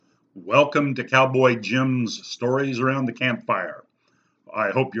Welcome to Cowboy Jim's Stories Around the Campfire. I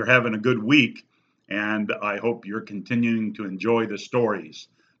hope you're having a good week and I hope you're continuing to enjoy the stories.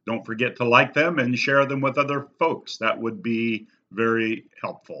 Don't forget to like them and share them with other folks. That would be very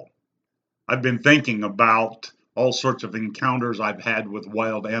helpful. I've been thinking about all sorts of encounters I've had with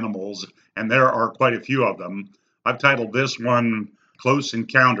wild animals, and there are quite a few of them. I've titled this one Close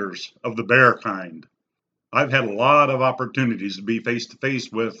Encounters of the Bear Kind. I've had a lot of opportunities to be face to face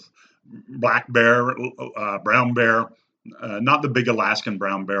with black bear, brown bear, not the big Alaskan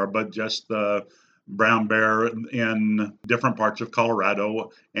brown bear, but just the brown bear in different parts of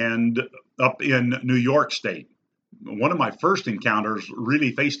Colorado and up in New York State. One of my first encounters,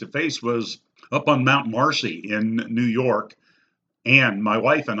 really face to face, was up on Mount Marcy in New York. And my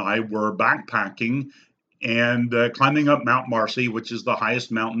wife and I were backpacking and climbing up Mount Marcy, which is the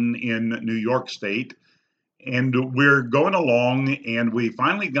highest mountain in New York State. And we're going along, and we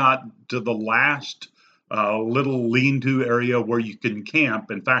finally got to the last little lean-to area where you can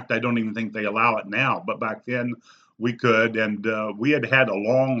camp. In fact, I don't even think they allow it now, but back then we could. And we had had a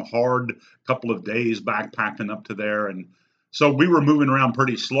long, hard couple of days backpacking up to there. And so we were moving around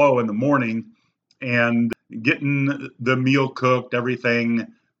pretty slow in the morning and getting the meal cooked, everything.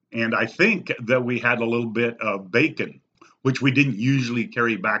 And I think that we had a little bit of bacon, which we didn't usually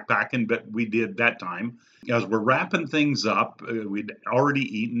carry backpacking, but we did that time. As we're wrapping things up, we'd already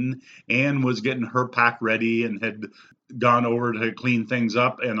eaten. Anne was getting her pack ready and had gone over to clean things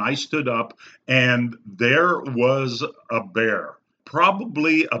up. And I stood up, and there was a bear,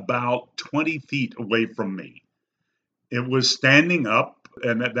 probably about 20 feet away from me. It was standing up,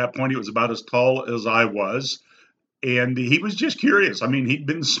 and at that point, it was about as tall as I was. And he was just curious. I mean, he'd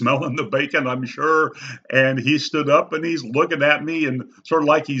been smelling the bacon, I'm sure. And he stood up and he's looking at me and sort of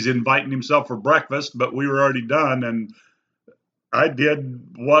like he's inviting himself for breakfast, but we were already done. And I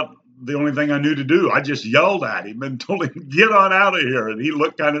did what the only thing I knew to do. I just yelled at him and told him, get on out of here. And he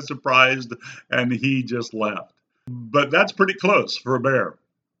looked kind of surprised and he just left. But that's pretty close for a bear.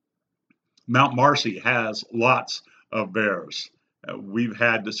 Mount Marcy has lots of bears. We've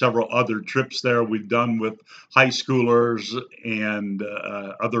had several other trips there we've done with high schoolers and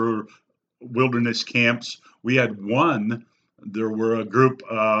other wilderness camps. We had one, there were a group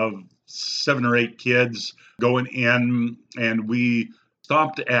of 7 or 8 kids going in, and we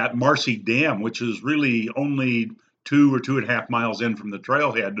stopped at Marcy Dam, which is really only 2 or 2.5 miles in from the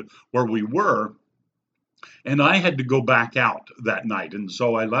trailhead where we were. And I had to go back out that night. And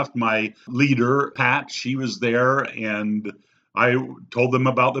so I left my leader, Pat, she was there, and I told them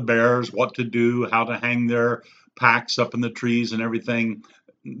about the bears, what to do, how to hang their packs up in the trees and everything.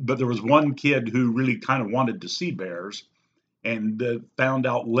 But there was one kid who really kind of wanted to see bears and found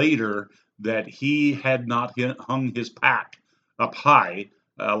out later that he had not hung his pack up high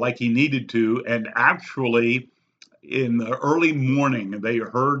like he needed to. And actually, in the early morning, they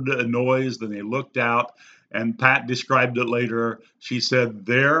heard a noise, then they looked out, and Pat described it later. She said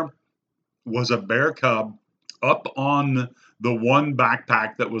there was a bear cub up on the one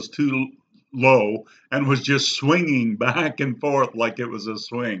backpack that was too low and was just swinging back and forth like it was a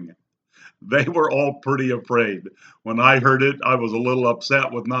swing. They were all pretty afraid. When I heard it, I was a little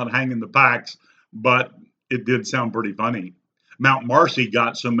upset with not hanging the packs, but it did sound pretty funny. Mount Marcy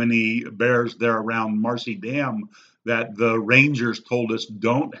got so many bears there around Marcy Dam that the rangers told us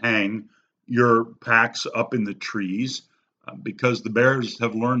don't hang your packs up in the trees because the bears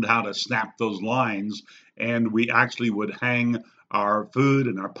have learned how to snap those lines, and we actually would hang our food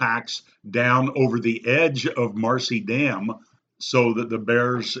and our packs down over the edge of Marcy Dam so that the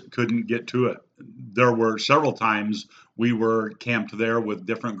bears couldn't get to it. There were several times we were camped there with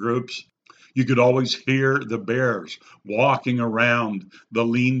different groups. You could always hear the bears walking around the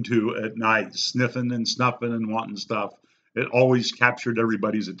lean-to at night, sniffing and snuffing and wanting stuff. It always captured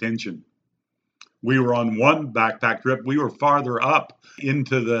everybody's attention. We were on one backpack trip. We were farther up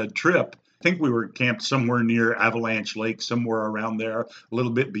into the trip. I think we were camped somewhere near Avalanche Lake, somewhere around there, a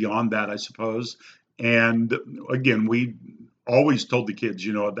little bit beyond that, I suppose. And again, we always told the kids,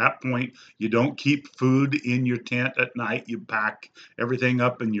 at that point, you don't keep food in your tent at night. You pack everything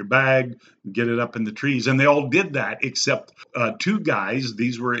up in your bag, get it up in the trees. And they all did that except 2 guys.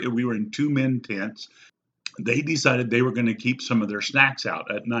 We were in 2 men tents. They decided they were going to keep some of their snacks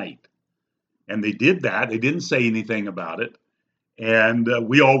out at night. And they did that. They didn't say anything about it. And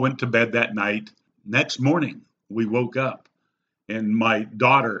we all went to bed that night. Next morning, we woke up, and my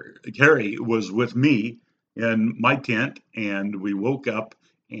daughter, Carrie, was with me in my tent. And we woke up,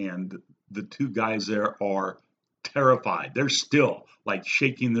 and the 2 guys there are terrified. They're still like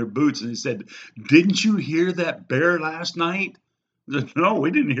shaking their boots. And they said, didn't you hear that bear last night? No,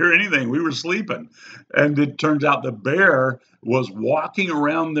 we didn't hear anything. We were sleeping. And it turns out the bear was walking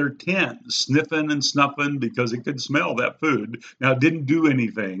around their tent, sniffing and snuffing because it could smell that food. Now, it didn't do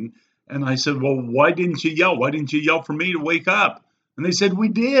anything. And I said, well, why didn't you yell? Why didn't you yell for me to wake up? And they said, we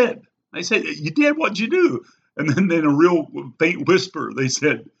did. I said, you did? What'd you do? And then in a real faint whisper, they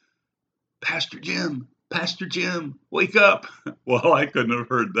said, Pastor Jim, wake up. Well, I couldn't have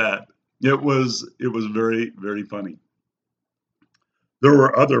heard that. It was very, very funny. There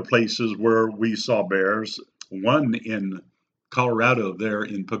were other places where we saw bears. One in Colorado, there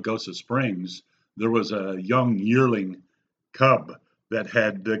in Pagosa Springs, there was a young yearling cub that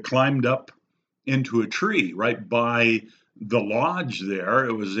had climbed up into a tree right by the lodge there.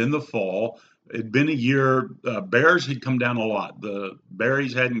 It was in the fall. It'd been a year. Bears had come down a lot. The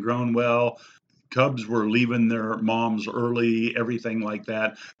berries hadn't grown well. Cubs were leaving their moms early, everything like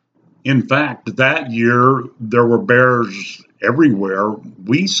that. In fact, that year there were bears everywhere.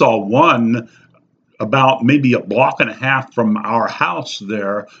 We saw one about maybe a block and a half from our house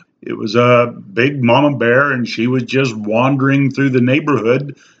there. It was a big mama bear, and she was just wandering through the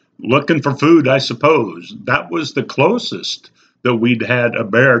neighborhood looking for food, I suppose. That was the closest that we'd had a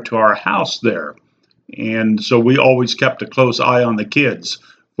bear to our house there. And so we always kept a close eye on the kids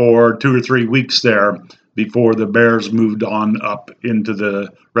for 2 or 3 weeks there before the bears moved on up into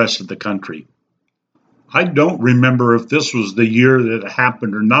the rest of the country. I don't remember if this was the year that it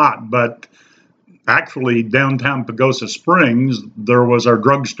happened or not, but actually downtown Pagosa Springs, there was our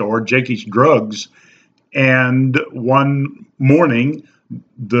drugstore, Jakey's Drugs, and one morning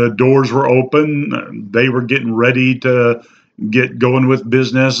the doors were open. They were getting ready to get going with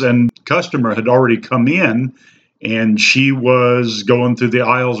business, and a customer had already come in, and she was going through the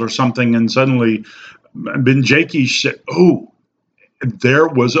aisles or something, and suddenly Ben Jakey said, "Oh, there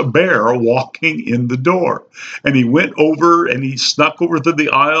was a bear walking in the door." And he went over and he snuck over through the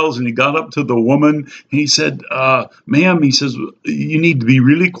aisles and he got up to the woman and he said, ma'am, he says, you need to be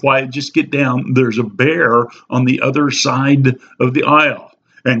really quiet. Just get down. There's a bear on the other side of the aisle.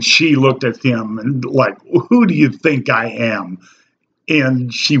 And she looked at him and like, who do you think I am?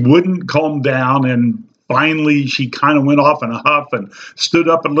 And she wouldn't calm down. And finally, she kind of went off in a huff and stood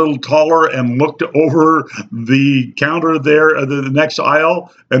up a little taller and looked over the counter there at the next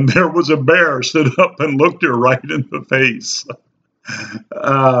aisle. And there was a bear stood up and looked her right in the face.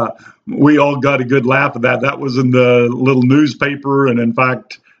 We all got a good laugh at that. That was in the little newspaper. And in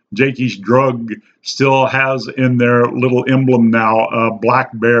fact, Jakey's Drug still has in their little emblem now a black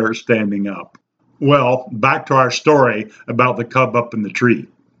bear standing up. Well, back to our story about the cub up in the tree.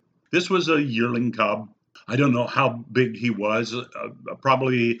 This was a yearling cub. I don't know how big he was,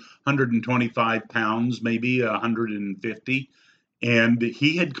 probably 125 pounds, maybe 150. And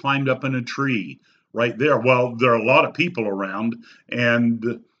he had climbed up in a tree right there. Well, there are a lot of people around,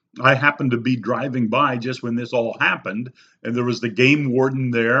 and I happened to be driving by just when this all happened, and there was the game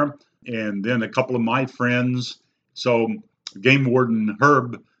warden there, and then a couple of my friends. So game warden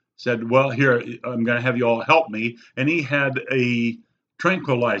Herb said, well, here, I'm going to have you all help me. And he had a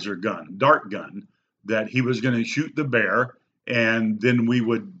tranquilizer gun, dart gun, that he was going to shoot the bear, and then we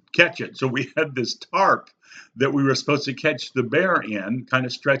would catch it. So we had this tarp that we were supposed to catch the bear in, kind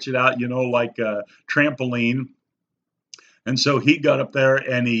of stretch it out, like a trampoline. And so he got up there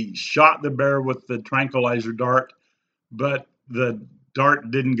and he shot the bear with the tranquilizer dart, but the dart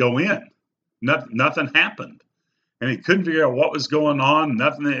didn't go in. Nothing happened. And he couldn't figure out what was going on.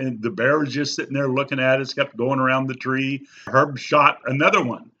 Nothing. The bear was just sitting there looking at us, kept going around the tree. Herb shot another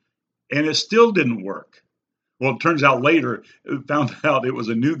one, and it still didn't work. Well, it turns out later, found out it was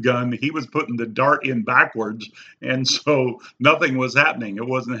a new gun. He was putting the dart in backwards, and so nothing was happening. It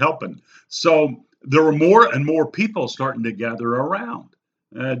wasn't helping. So there were more and more people starting to gather around.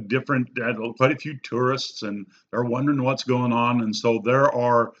 Quite a few tourists, and they're wondering what's going on. And so there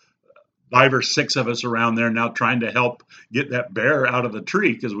are 5 or 6 of us around there now trying to help get that bear out of the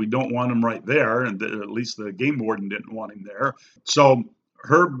tree because we don't want him right there, and at least the game warden didn't want him there. So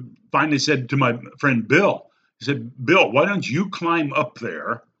Herb finally said to my friend Bill, he said, Bill, why don't you climb up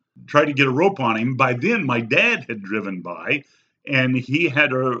there, try to get a rope on him? By then, my dad had driven by, and he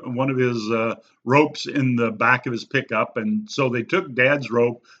had one of his ropes in the back of his pickup. And so they took Dad's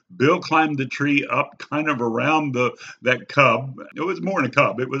rope. Bill climbed the tree up kind of around that cub. It was more than a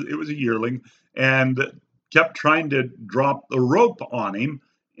cub. It was a yearling, and kept trying to drop the rope on him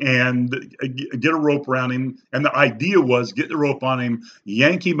and get a rope around him. And the idea was get the rope on him,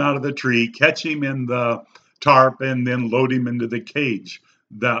 yank him out of the tree, catch him in the tarp, and then load him into the cage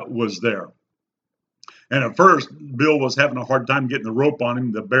that was there. And at first, Bill was having a hard time getting the rope on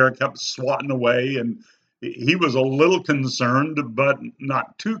him. The bear kept swatting away, and he was a little concerned, but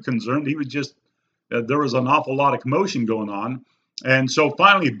not too concerned. He was just, there was an awful lot of commotion going on. And so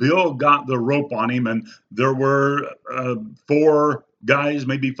finally, Bill got the rope on him, and there were 4 guys,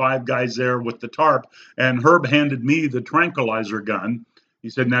 maybe 5 guys there with the tarp. And Herb handed me the tranquilizer gun. He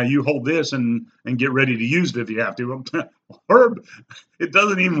said, "Now you hold this and get ready to use it if you have to." Herb, it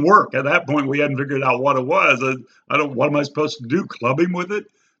doesn't even work. At that point, we hadn't figured out what it was. I don't. What am I supposed to do? Club him with it?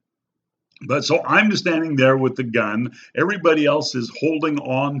 But so I'm standing there with the gun. Everybody else is holding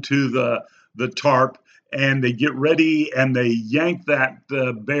on to the tarp, and they get ready and they yank that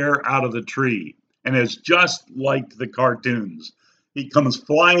bear out of the tree. And it's just like the cartoons. He comes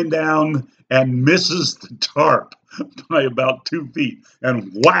flying down and misses the tarp by about 2 feet,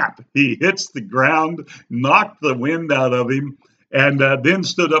 and whap, he hits the ground, knocked the wind out of him, and then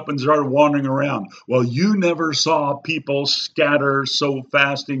stood up and started wandering around. Well, you never saw people scatter so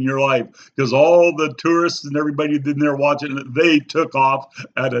fast in your life, because all the tourists and everybody in there watching it, they took off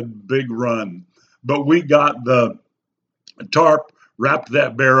at a big run. But we got the tarp, wrapped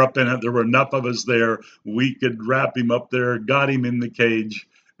that bear up in it. There were enough of us there. We could wrap him up there, got him in the cage,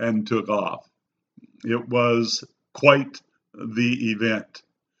 and took off. It was quite the event.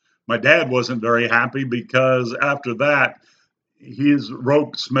 My dad wasn't very happy because after that, his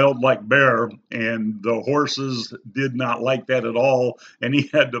rope smelled like bear, and the horses did not like that at all. And he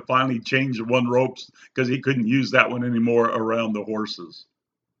had to finally change the one rope because he couldn't use that one anymore around the horses.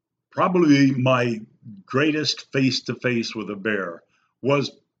 Probably my greatest face to face with a bear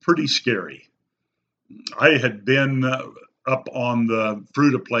was pretty scary. I had been up on the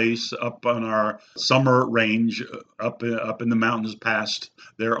Fruita place, up on our summer range, up in the mountains past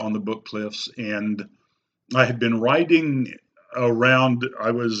there on the Book Cliffs, and I had been riding around. I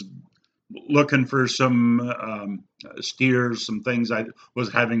was looking for some steers, some things I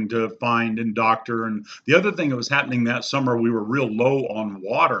was having to find and doctor. And the other thing that was happening that summer, we were real low on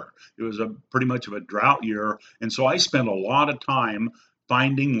water. It was a pretty much of a drought year, and so I spent a lot of time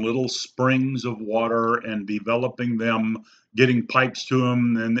finding little springs of water and developing them, getting pipes to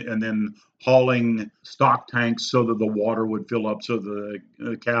them, and then hauling stock tanks so that the water would fill up, so the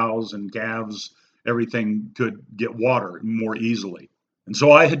cows and calves, everything could get water more easily. And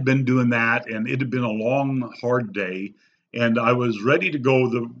so I had been doing that, and it had been a long, hard day, and I was ready to go.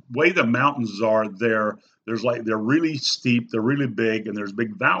 The way the mountains are there, they're really steep, they're really big, and there's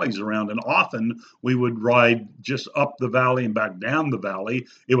big valleys around. And often we would ride just up the valley and back down the valley.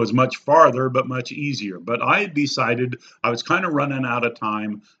 It was much farther, but much easier. But I had decided I was kind of running out of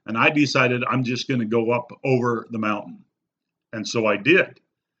time, and I decided I'm just going to go up over the mountain. And so I did.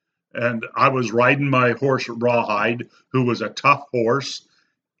 And I was riding my horse Rawhide, who was a tough horse,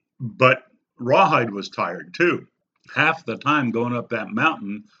 but Rawhide was tired too. Half the time going up that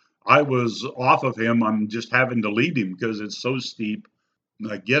mountain, I was off of him. I'm just having to lead him because it's so steep.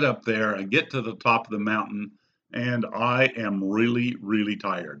 I get up there, I get to the top of the mountain, and I am really, really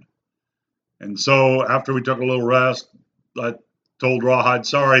tired. And so after we took a little rest, I told Rawhide,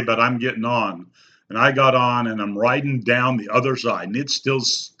 "Sorry, but I'm getting on." And I got on and I'm riding down the other side, and it's still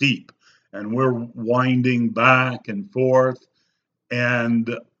steep. And we're winding back and forth.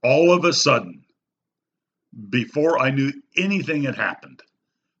 And all of a sudden, before I knew anything had happened,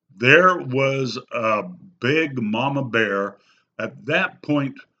 there was a big mama bear at that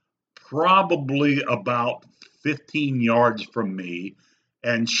point, probably about 15 yards from me,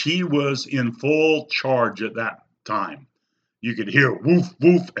 and she was in full charge at that time. You could hear woof,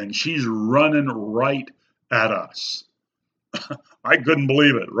 woof, and she's running right at us. I couldn't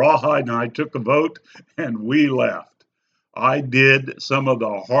believe it. Rawhide and I took a vote and we left. I did some of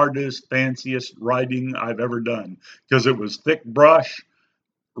the hardest, fanciest riding I've ever done because it was thick brush.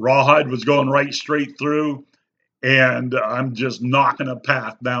 Rawhide was going right straight through, and I'm just knocking a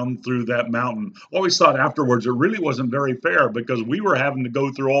path down through that mountain. Always thought afterwards it really wasn't very fair because we were having to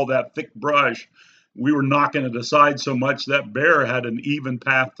go through all that thick brush. We were knocking it aside so much that bear had an even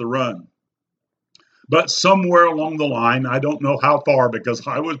path to run. But somewhere along the line, I don't know how far because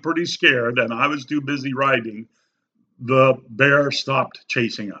I was pretty scared and I was too busy riding, the bear stopped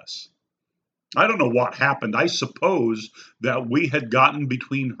chasing us. I don't know what happened. I suppose that we had gotten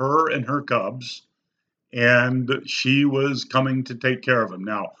between her and her cubs, and she was coming to take care of him.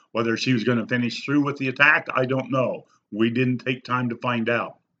 Now, whether she was going to finish through with the attack, I don't know. We didn't take time to find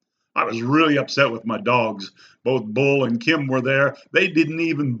out. I was really upset with my dogs. Both Bull and Kim were there. They didn't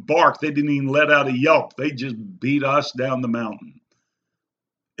even bark. They didn't even let out a yelp. They just beat us down the mountain.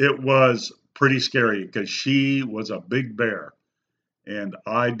 It was pretty scary because she was a big bear, and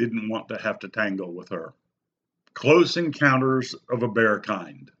I didn't want to have to tangle with her. Close encounters of a bear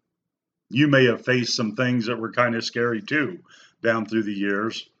kind. You may have faced some things that were kind of scary too down through the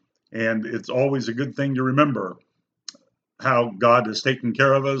years. And it's always a good thing to remember how God has taken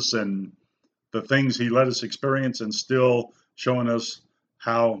care of us and the things He let us experience, and still showing us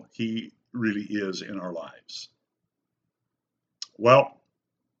how He really is in our lives. Well,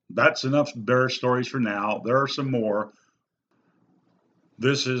 that's enough bear stories for now. There are some more.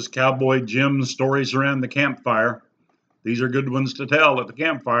 This is Cowboy Jim's Stories Around the Campfire. These are good ones to tell at the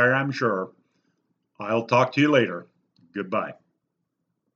campfire, I'm sure. I'll talk to you later. Goodbye.